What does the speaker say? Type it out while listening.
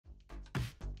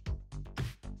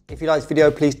If you like this video,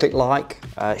 please click like,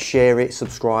 share it,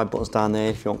 subscribe, buttons down there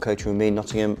if you want coaching with me in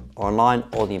Nottingham or online.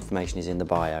 All the information is in the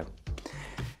bio.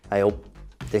 Hey up,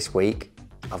 this week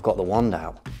I've got the wand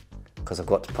out because I've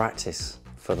got to practice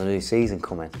for the new season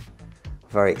coming.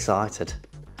 Very excited,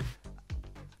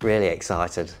 really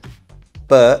excited.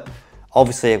 But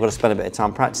obviously I've got to spend a bit of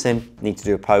time practicing, need to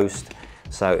do a post,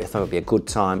 so I thought it would be a good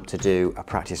time to do a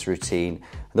practice routine.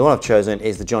 And the one I've chosen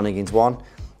is the John Higgins one,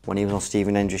 when he was on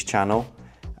Stephen Hendry's channel.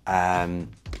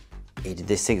 He did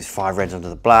this thing, it's 5 reds under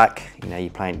the black, you know, you're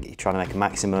trying to make a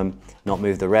maximum, not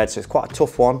move the red, so it's quite a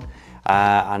tough one,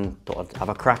 and thought I'd have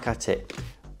a crack at it.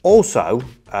 Also,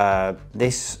 I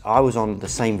was on the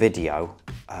same video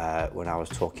when I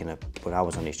was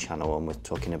on his channel and was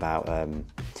talking about a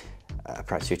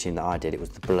practice routine that I did. It was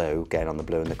the blue, getting on the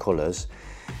blue and the colours.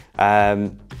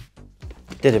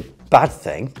 Did a bad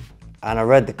thing, and I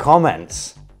read the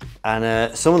comments,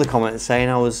 and some of the comments saying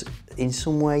I was in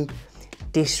some way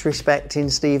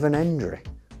disrespecting Stephen Hendry.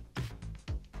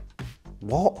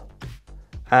 What?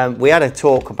 We had a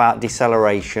talk about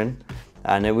deceleration,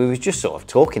 and we was just sort of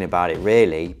talking about it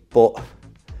really, but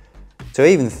to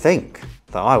even think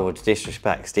that I would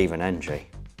disrespect Stephen Hendry.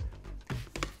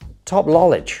 Top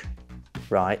knowledge,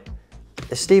 right?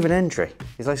 Stephen Hendry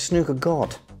is like snooker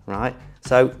god, right?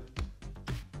 So,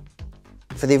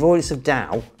 for the avoidance of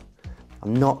doubt,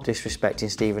 I'm not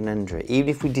disrespecting Stephen Hendry. Even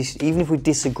if we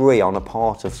disagree on a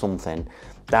part of something,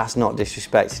 that's not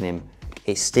disrespecting him.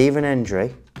 It's Stephen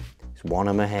Hendry. It's one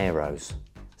of my heroes.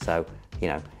 So, you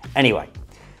know. Anyway,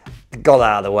 got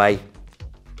that out of the way.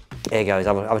 Here goes.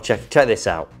 I'll check this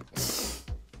out.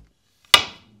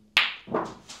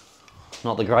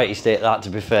 Not the greatest hit, that,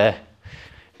 to be fair.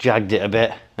 Jagged it a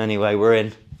bit. Anyway, we're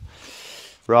in.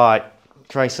 Right,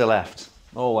 tracer left.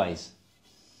 Always.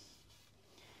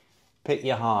 Pick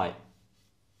your height.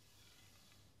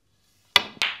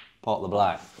 Pot the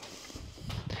black.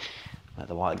 Let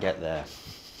the white get there.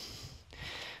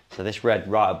 So this red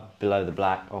right up below the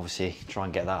black, obviously try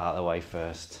and get that out of the way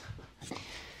first.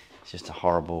 It's just a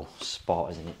horrible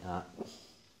spot, isn't it, that?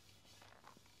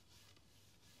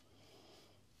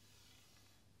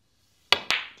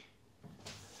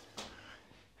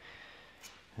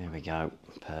 There we go,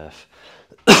 perf.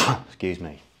 Excuse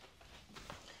me.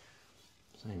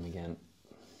 Same again.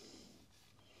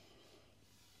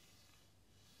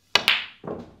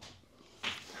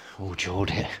 Oh, jawed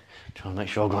it. Trying to make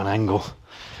sure I've got an angle.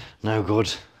 No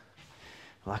good.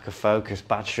 Lack of focus,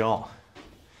 bad shot.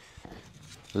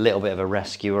 A little bit of a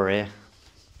rescuer here.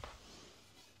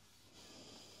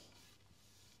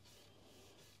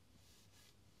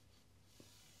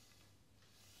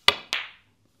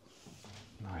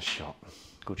 Nice shot.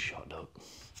 Good shot, Doug.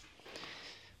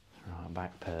 Right,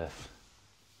 back perf.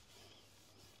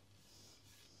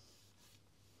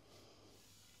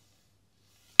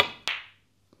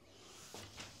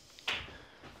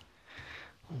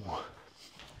 Ooh,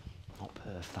 not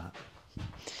perf that.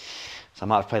 So I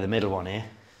might have to play the middle one here.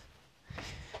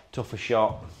 Tougher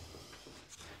shot.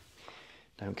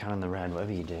 Don't cannon the red,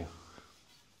 whatever you do.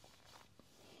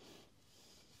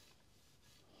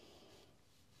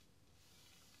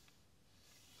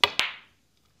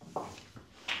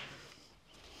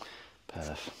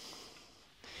 Perf.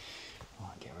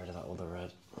 Right, get rid of that other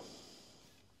red.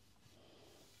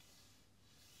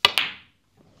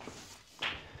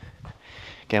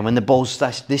 Again, when the balls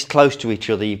this close to each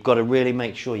other, you've got to really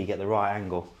make sure you get the right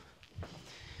angle.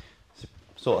 It's the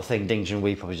sort of thing Ding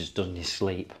Junhui probably just does in his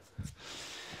sleep.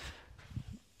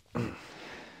 So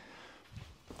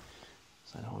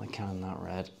I don't want to cannon that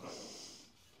red.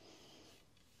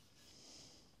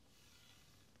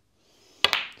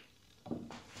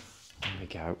 There we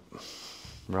go.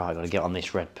 Right, got to get on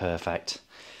this red perfect.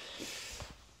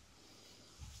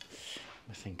 Let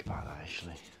me think about that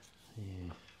actually.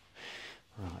 Yeah.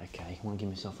 Right, okay, I want to give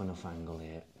myself enough angle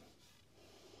here.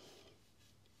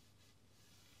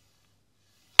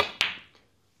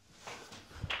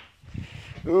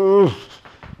 Ooh,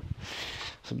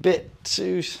 it's a bit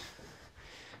too,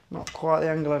 not quite the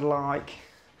angle I'd like.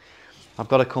 I've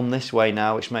got to come this way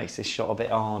now, which makes this shot a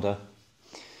bit harder.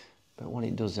 But what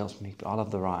it does helps me, I'll have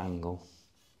the right angle.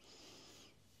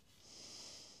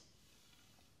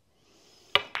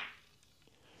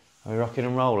 Are we rocking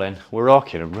and rolling? We're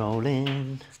rocking and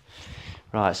rolling.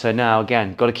 Right, so now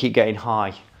again, got to keep getting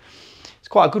high. It's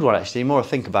quite a good one actually, the more I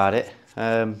think about it.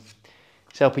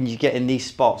 It's helping you get in these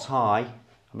spots high.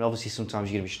 I mean, obviously sometimes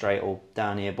you're going to be straight or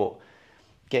down here, but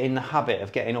get in the habit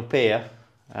of getting up here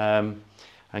and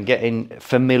getting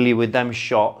familiar with them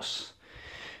shots.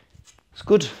 It's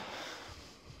good.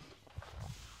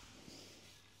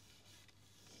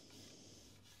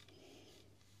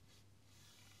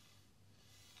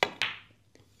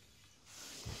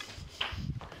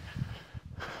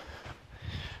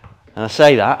 And I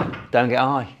say that, don't get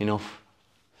high enough.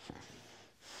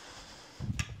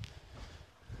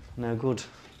 No good.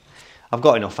 I've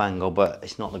got enough angle, but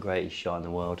it's not the greatest shot in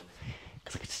the world.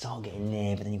 Because I could start getting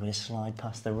near, but then you've got to slide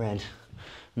past the red.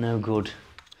 No good.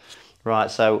 Right,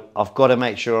 so I've got to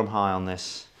make sure I'm high on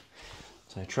this.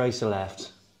 So tracer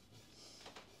left.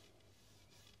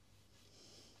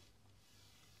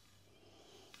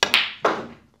 There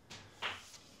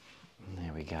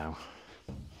we go.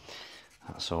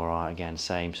 That's all right again,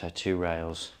 same, so 2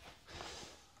 rails.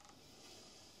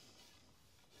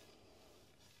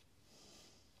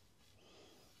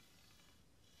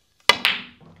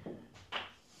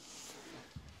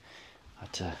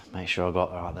 Had to make sure I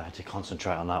got right there to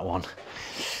concentrate on that one.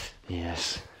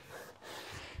 Yes.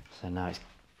 So now it's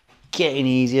getting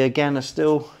easier again. I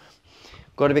still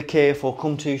got to be careful.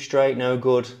 Come too straight, no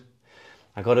good.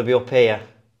 I got to be up here.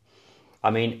 I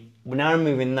mean, now I'm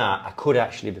moving that, I could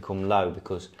actually become low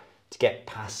because to get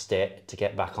past it, to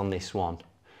get back on this one,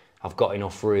 I've got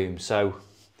enough room. So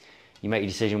you make your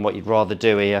decision what you'd rather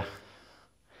do here.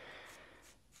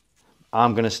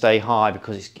 I'm going to stay high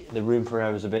because the room for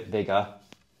error is a bit bigger.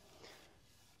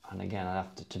 And again, I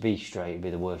have to be straight, it'd be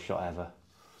the worst shot ever.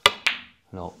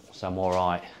 No, so I'm all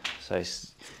right. So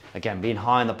it's, again, being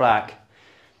high in the black,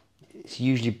 it's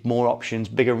usually more options,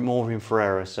 bigger, more room for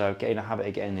error. So getting a habit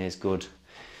of getting there is good.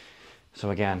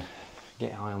 So again,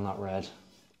 get high on that red,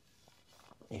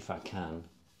 if I can.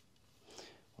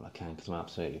 Well, I can because I'm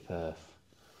absolutely perf.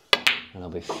 And I'll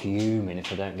be fuming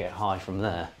if I don't get high from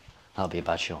there. That'll be a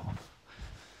bad shot.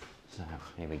 So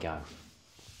here we go.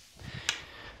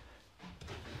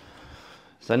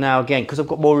 So now again, because I've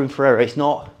got more room for error, it's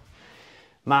not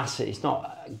massive, it's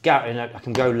not guaranteed. I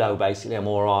can go low basically, I'm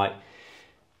all right.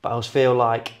 But I always feel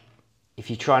like if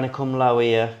you're trying to come low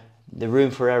here, the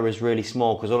room for error is really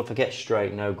small because all if I get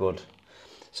straight, no good.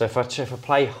 So if I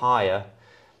play higher,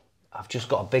 I've just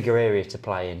got a bigger area to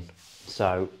play in.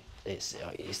 So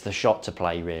it's the shot to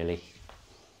play really.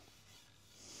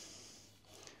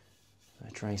 So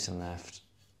tracing left.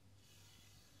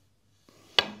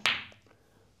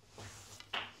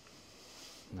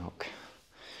 Knock.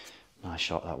 Nice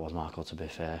shot that was, Michael, to be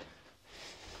fair.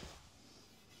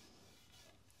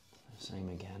 Same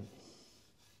again.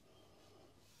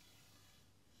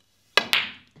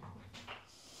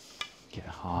 Get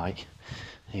high.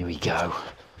 Here we go.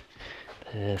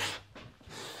 Perf.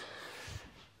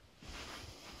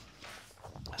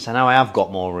 So now I have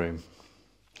got more room.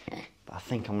 But I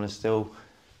think I'm going to still,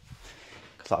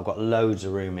 because I've got loads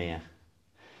of room here.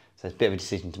 So it's a bit of a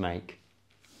decision to make.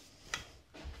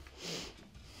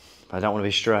 But I don't want to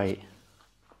be straight.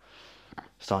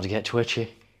 Starting to get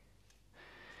twitchy.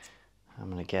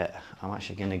 I'm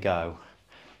actually going to go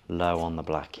low on the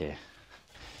black here.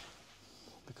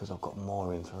 Because I've got more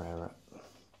room for error.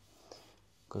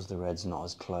 Because the red's not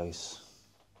as close.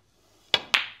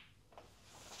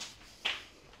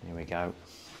 Here we go.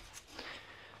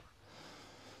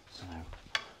 So,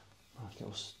 nice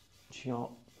little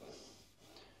shot.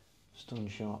 Stun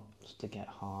shot, just to get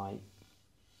high.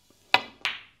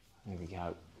 There we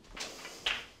go.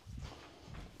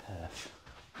 Perf.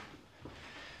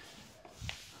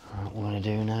 Right, what I'm going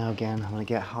to do now again, I'm going to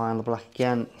get high on the black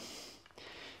again.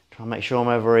 Try and make sure I'm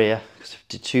over here, because if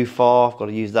it's too far, I've got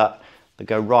to use that to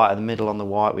go right at the middle on the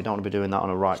white. We don't want to be doing that on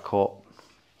a right cut.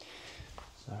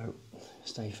 So,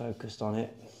 stay focused on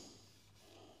it.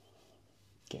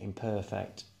 Getting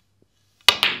perfect.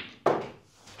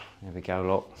 There we go,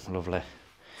 look, lovely.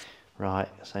 Right,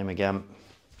 same again.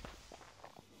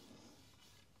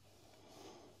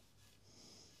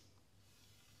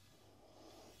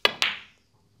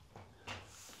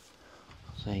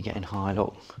 So you're getting high,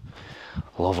 look.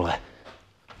 Lovely.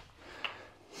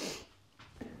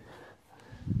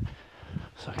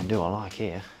 So I can do what I like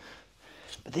here.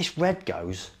 But this red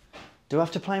goes, do I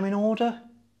have to play them in order?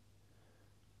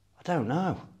 I don't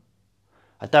know.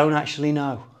 I don't actually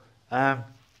know.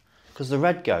 Because the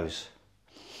red goes.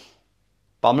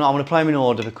 But I'm going to play them in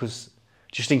order because,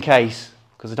 just in case,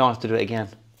 because I don't have to do it again.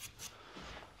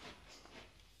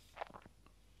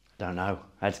 Don't know.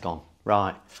 Head's gone.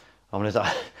 Right. I'm going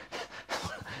to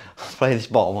play this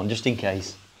bottom one just in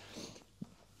case.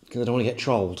 Because I don't want to get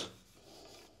trolled.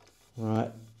 Right.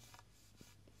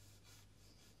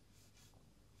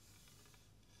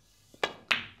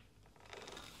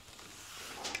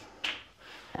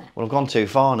 Well, I've gone too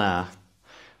far now.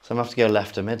 So I'm going to have to go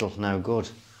left to middle. No good.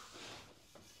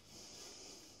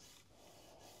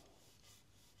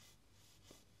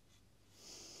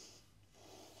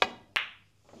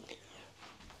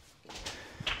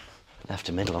 Left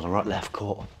to middle on the right left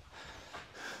cut.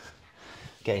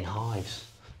 Getting hives.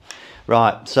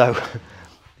 Right, so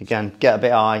again, get a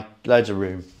bit high, loads of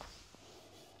room.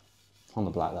 On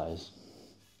the black, that is.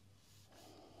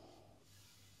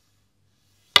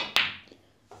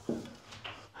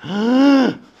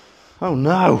 Oh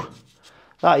no,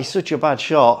 that is such a bad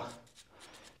shot.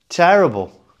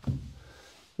 Terrible.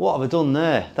 What have I done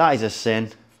there? That is a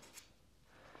sin.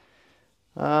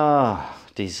 Ah,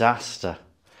 disaster.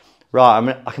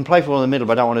 Right, I can play for one in the middle,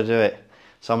 but I don't want to do it.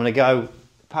 So I'm going to go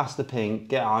past the pink,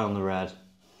 get high on the red,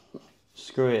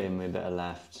 screw it in with a bit of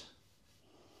left.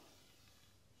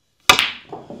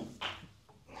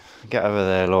 Get over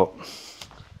there, look.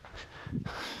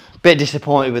 Bit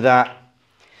disappointed with that,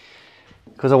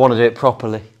 because I want to do it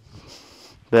properly.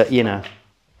 But, you know.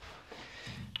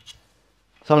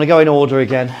 So I'm going to go in order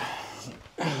again.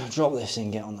 Drop this in,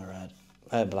 get on the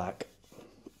red, black.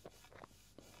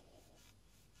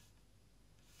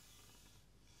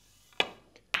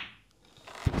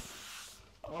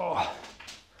 Oh,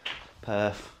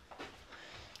 perf.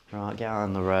 Right, get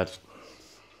on the red.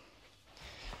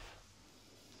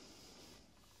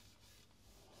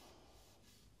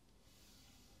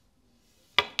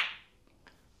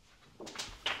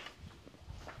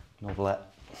 Lovely.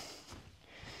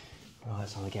 Right,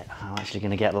 so I'm actually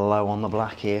going to get low on the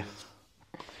black here,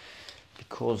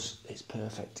 because it's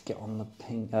perfect to get on the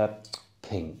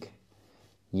pink,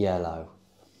 yellow.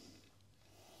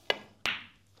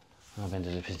 I've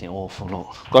ended up hitting it awful.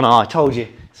 Look, gone high. I told you.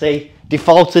 See,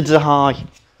 defaulted to high.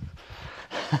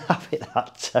 I hit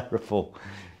that terrible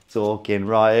talking.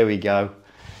 Right, here we go.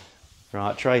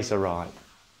 Right, tracer right.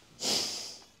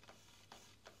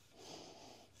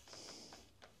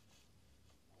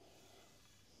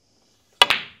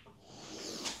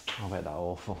 I bet that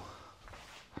awful.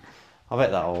 I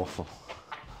bet that awful.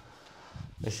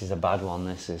 This is a bad one,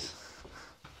 this is.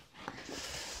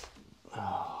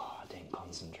 Oh, I didn't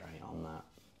concentrate on that.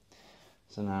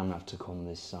 So now I'm going to have to come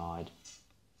this side.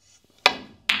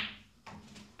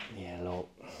 Yeah, look.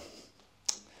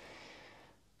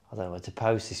 I don't know where to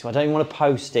post this. I don't even want to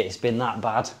post it, it's been that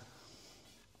bad.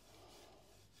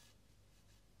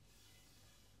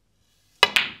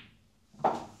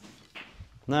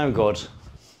 No good.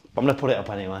 But I'm going to put it up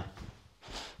anyway,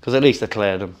 because at least I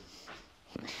cleared them.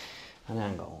 And I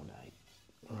ain't got all day.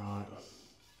 Right.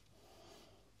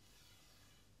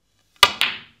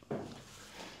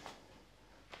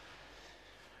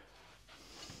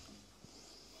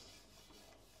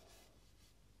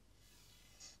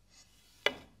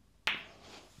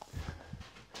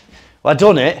 Well, I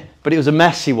done it, but it was a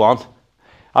messy one.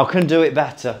 I couldn't do it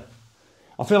better.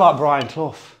 I feel like Brian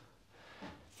Clough.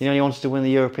 You know, he wanted to win the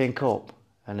European Cup,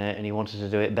 and he wanted to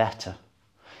do it better.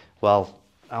 Well,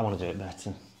 I want to do it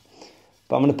better.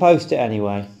 But I'm going to post it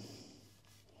anyway.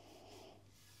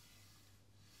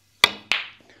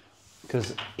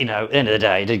 Because, you know, at the end of the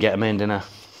day, I did get them in, didn't I?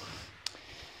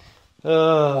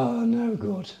 Oh, no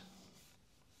good.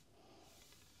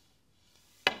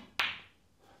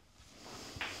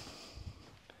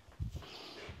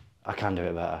 I can do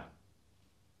it better.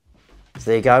 So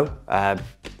there you go.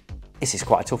 This is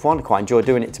quite a tough one. I quite enjoyed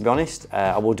doing it, to be honest.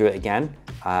 I will do it again.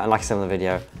 And like I said in the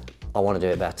video, I want to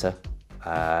do it better.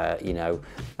 You know,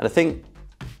 and I think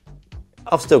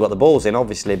I've still got the balls in,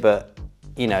 obviously, but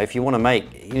you know, if you want to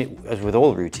make, as with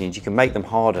all routines, you can make them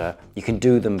harder, you can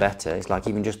do them better. It's like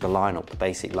even just the lineup, the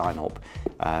basic lineup,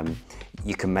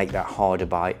 you can make that harder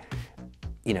by,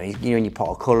 you know, when you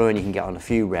pot a colour and you can get on a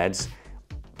few reds,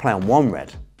 play on one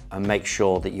red and make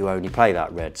sure that you only play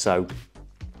that red. So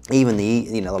even the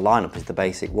lineup is the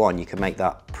basic one. You can make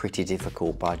that pretty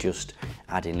difficult by just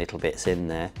adding little bits in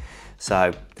there.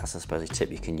 So that's, I suppose, a tip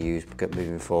you can use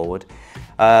moving forward.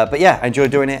 But yeah, I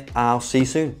enjoyed doing it. I'll see you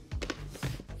soon.